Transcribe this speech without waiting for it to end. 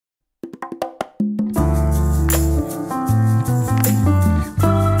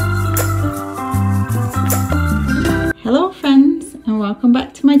welcome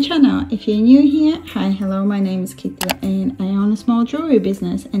back to my channel. If you're new here, hi, hello, my name is Kitija and I own a small jewelry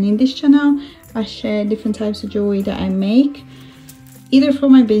business, and in this channel I share different types of jewelry that I make, either for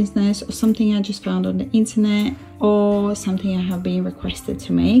my business or something I just found on the internet or something I have been requested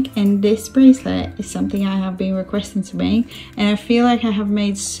to make. And this bracelet is something I have been requested to make, and I feel like I have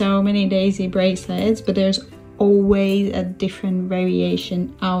made so many Daisy bracelets, but there's always a different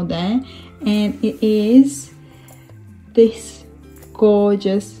variation out there, and it is this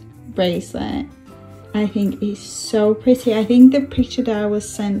gorgeous bracelet. I think it's so pretty. I think the picture that I was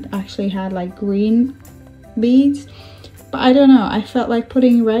sent actually had like green beads, but I don't know, I felt like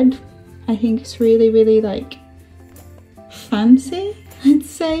putting red. I think it's really like fancy, I'd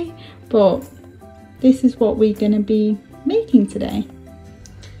say, but this is what we're gonna be making today.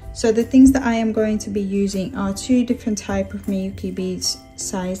 So the things that I am going to be using are two different type of Miyuki beads,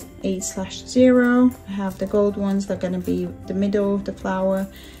 size 8/0. I have the gold ones that are going to be the middle of the flower.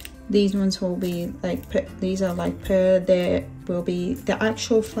 These ones will be like, these are like pearl, there will be the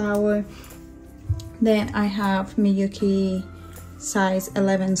actual flower. Then I have Miyuki size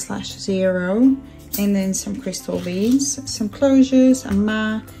 11/0, and then some crystal beads, some closures, a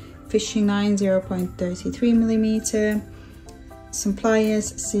ma, fishing line 0.33mm, some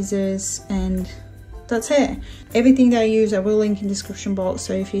pliers, scissors, and that's it. Everything that I use I will link in the description box,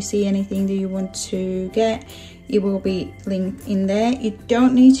 so if you see anything that you want to get, it will be linked in there. You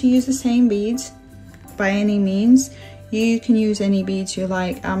don't need to use the same beads by any means. You can use any beads you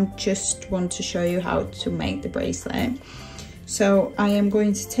like. I just want to show you how to make the bracelet. So I am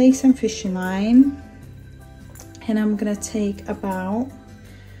going to take some fishing line, and I'm gonna take about,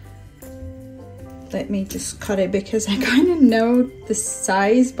 let me just cut it because I kind of know the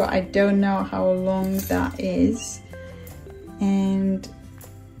size, but I don't know how long that is. And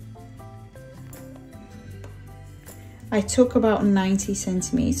I took about 90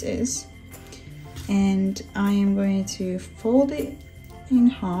 centimeters, and I am going to fold it in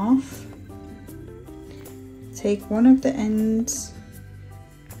half, take one of the ends,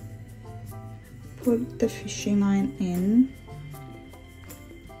 put the fishing line in,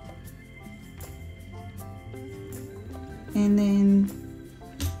 and then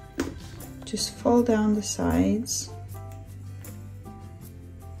just fold down the sides,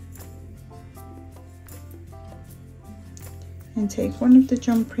 and take one of the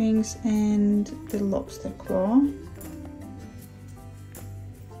jump rings and the lobster claw,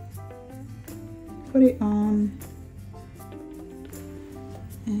 put it on,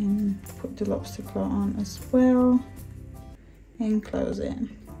 and put the lobster claw on as well, and close it.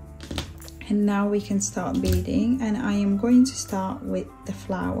 And now we can start beading, and I am going to start with the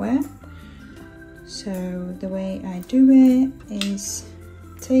flower. So the way I do it is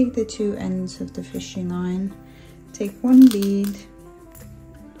take the two ends of the fishing line, take one bead,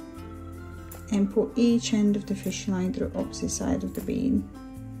 and put each end of the fishing line to the opposite side of the bead.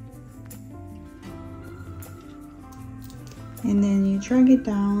 And then you drag it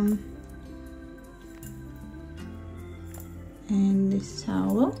down, and this is how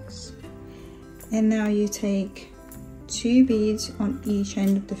it looks. And now you take two beads on each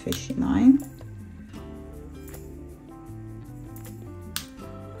end of the fishing line,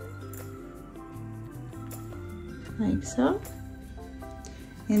 like so,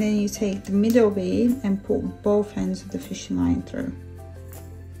 and then you take the middle bead and put both ends of the fishing line through.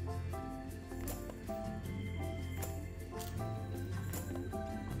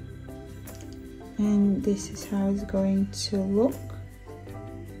 And this is how it's going to look.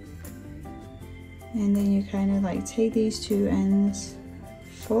 And then you kind of like take these two ends,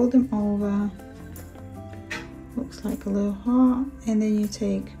 fold them over, looks like a little heart, and then you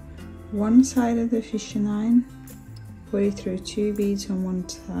take one side of the fishing line, put it through two beads on one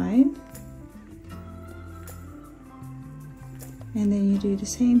side, and then you do the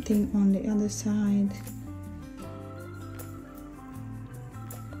same thing on the other side.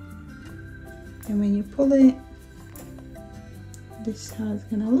 And when you pull it, this is how it's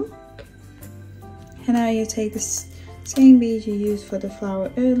gonna look. And now you take the same bead you used for the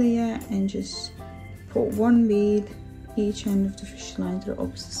flower earlier and just put one bead each end of the fishing line to the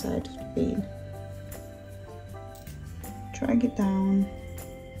opposite side of the bead. Drag it down.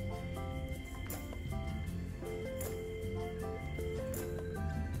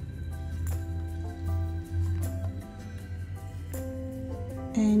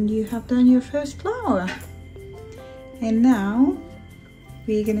 And you have done your first flower. And now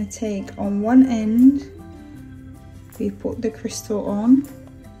we're gonna take on one end, we put the crystal on,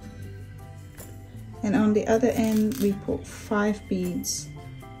 and on the other end we put 5 beads,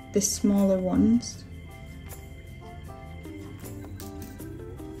 the smaller ones,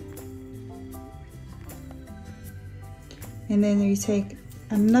 And then we take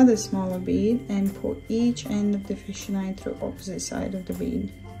another smaller bead and put each end of the fishing line through opposite side of the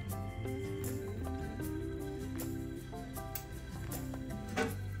bead.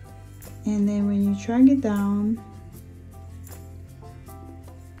 And then when you drag it down,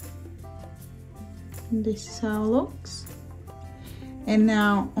 this is how it looks. And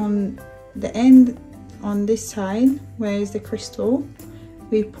now on the end, on this side where is the crystal,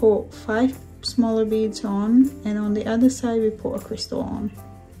 we put 5 smaller beads on, and on the other side we put a crystal on.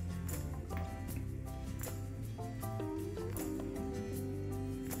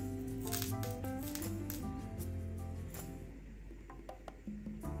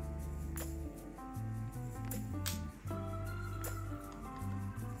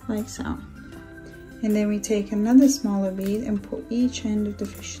 Like so. And then we take another smaller bead and put each end of the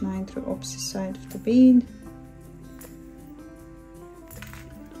fishing line through opposite side of the bead.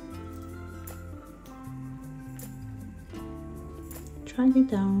 Drag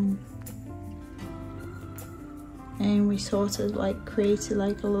it down. And we sort of like created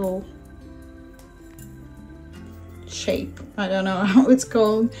like a little shape. I don't know how it's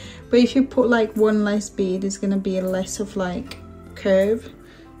called. But if you put like one less bead, it's gonna be a less of like curve.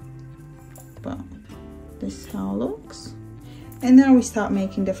 But this is how it looks. And now we start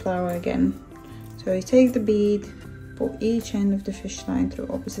making the flower again. So we take the bead, put each end of the fish line through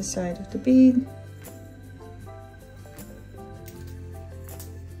opposite side of the bead,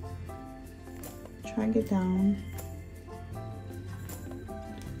 drag it down,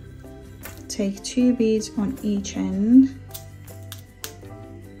 take 2 beads on each end,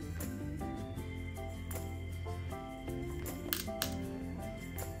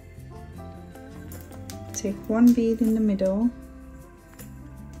 take 1 bead in the middle,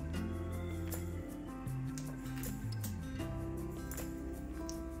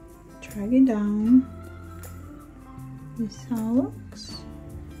 drag it down. This is how it looks.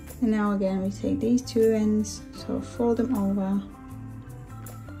 And now again we take these 2 ends, so fold them over,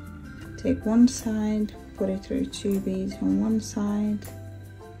 take one side, put it through 2 beads on one side,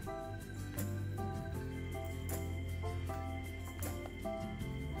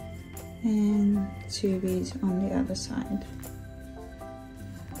 and 2 beads on the other side.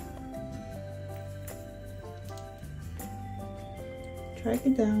 Drag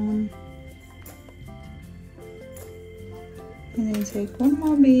it down, and then take 1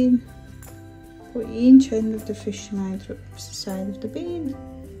 more bead, put each end of the fishing line through the opposite side of the bead,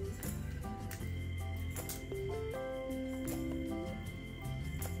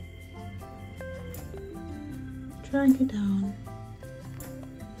 drag it down,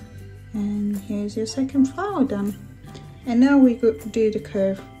 and here's your second flower done. And now we go do the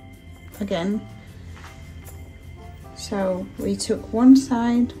curve again. So we took one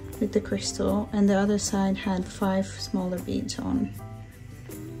side with the crystal and the other side had 5 smaller beads on.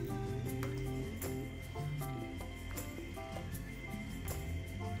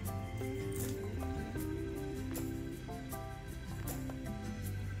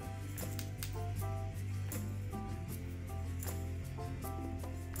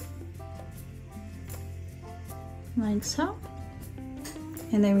 Like so.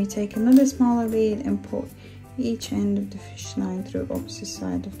 And then we take another smaller bead and put each end of the fish line through opposite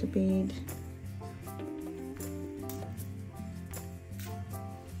side of the bead.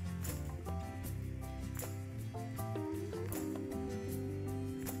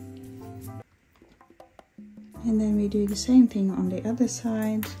 And then we do the same thing on the other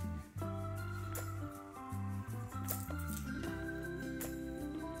side.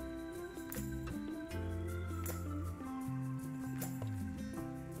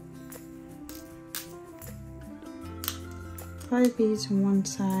 Five beads on one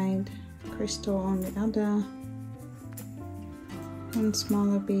side, crystal on the other, 1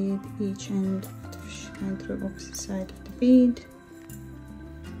 smaller bead each end of the fish line through opposite side of the bead.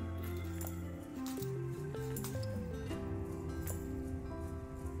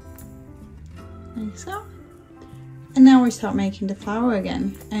 Like so. And now we start making the flower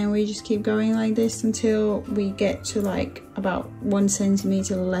again, and we just keep going like this until we get to like about 1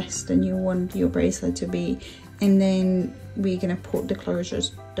 centimeter less than you want your bracelet to be, and then we're gonna put the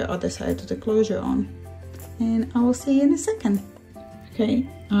closures, the other side of the closure on, and I will see you in a second. Okay,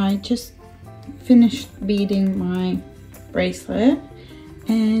 I just finished beading my bracelet,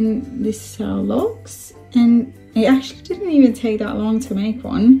 and this is how it looks, and it actually didn't even take that long to make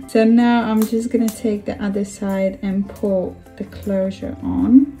one. So now I'm just gonna take the other side and pull the closure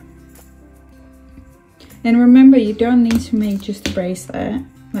on. And remember, you don't need to make just a bracelet,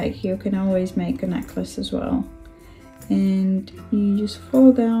 like you can always make a necklace as well. And you just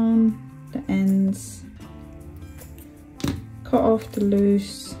fold down the ends cut off the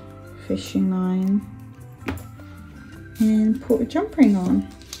loose fishing line and put a jump ring on.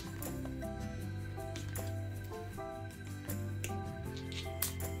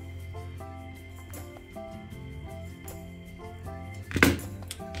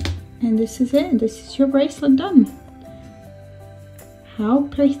 And this is it. This is your bracelet done. How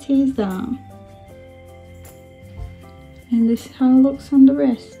pretty is that? And this is how it looks on the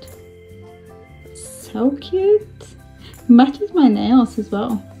wrist. So cute. Matches my nails as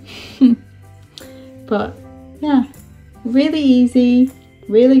well. But yeah, really easy,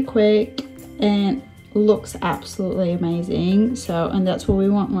 really quick, and looks absolutely amazing. So, and that's what we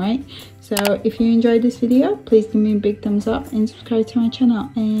want, right? So if you enjoyed this video, please give me a big thumbs up and subscribe to my channel,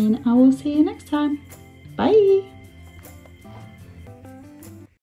 and I will see you next time. Bye.